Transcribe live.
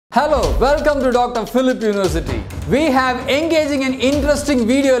Hello, welcome to Dr. Philip University. We have engaging and interesting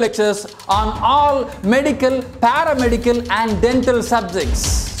video lectures on all medical, paramedical and dental subjects.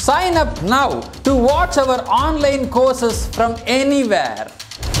 Sign up now to watch our online courses from anywhere.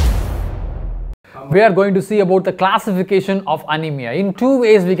 We are going to see about the classification of anemia. In two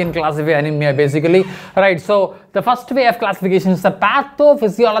ways we can classify anemia basically, right? So the first way of classification is the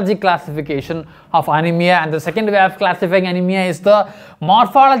pathophysiologic classification of anemia, and the second way of classifying anemia is the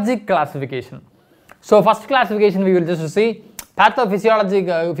morphologic classification. So first classification we will just see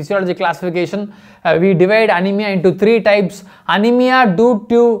physiologic classification. We divide anemia into three types. Anemia due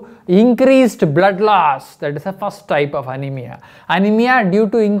to increased blood loss, that is the first type of anemia. Anemia due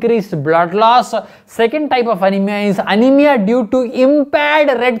to increased blood loss. Second type of anemia is anemia due to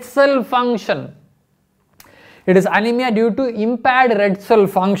impaired red cell function. It is anemia due to impaired red cell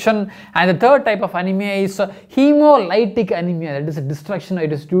function. And the third type of anemia is hemolytic anemia, that is a destruction,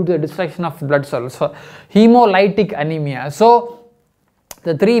 it is due to the destruction of blood cells. So, hemolytic anemia. So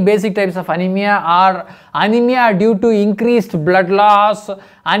the three basic types of anemia are anemia due to increased blood loss,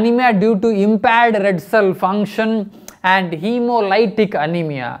 anemia due to impaired red cell function, and hemolytic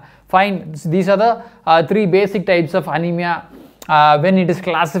anemia. Fine, these are the three basic types of anemia when it is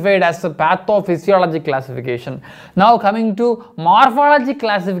classified as a pathophysiologic classification. Now coming to morphologic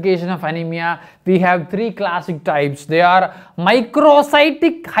classification of anemia, we have three classic types. They are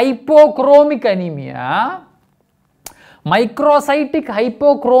microcytic hypochromic anemia, microcytic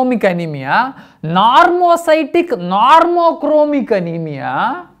hypochromic anemia, normocytic normochromic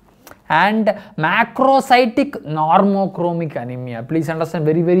anemia, and macrocytic normochromic anemia. Please understand,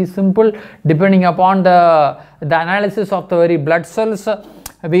 very simple. Depending upon the analysis of the very blood cells,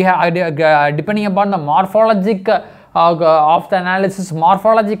 we have depending upon the morphologic of the analysis,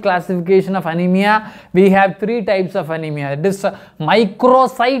 morphologic classification of anemia, we have three types of anemia. It is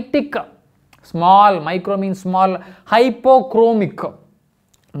microcytic, small, micro means small, hypochromic,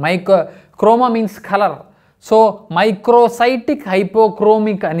 chroma means color. So microcytic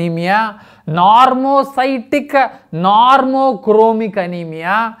hypochromic anemia, normocytic normochromic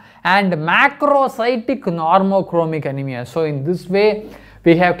anemia, and macrocytic normochromic anemia. So in this way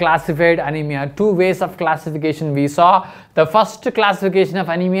we have classified anemia. Two ways of classification we saw. The first classification of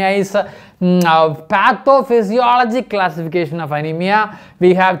anemia is pathophysiologic classification of anemia.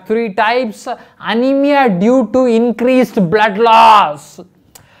 We have three types: anemia due to increased blood loss,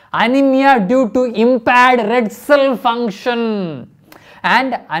 anemia due to impaired red cell function,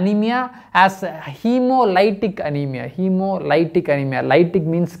 and anemia as hemolytic anemia. Hemolytic anemia, lytic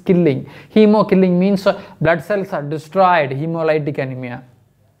means killing, hemo killing means blood cells are destroyed, hemolytic anemia.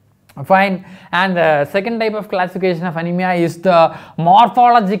 Fine. And the second type of classification of anemia is the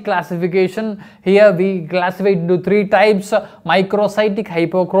morphologic classification. Here we classify into three types: microcytic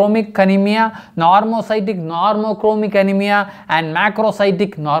hypochromic anemia, normocytic normochromic anemia, and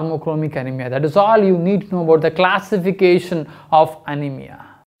macrocytic normochromic anemia. That is all you need to know about the classification of anemia.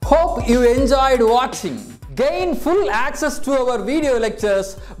 Hope you enjoyed watching. Gain full access to our video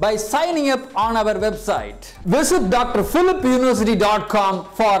lectures by signing up on our website. Visit drphilipuniversity.com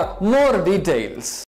for more details.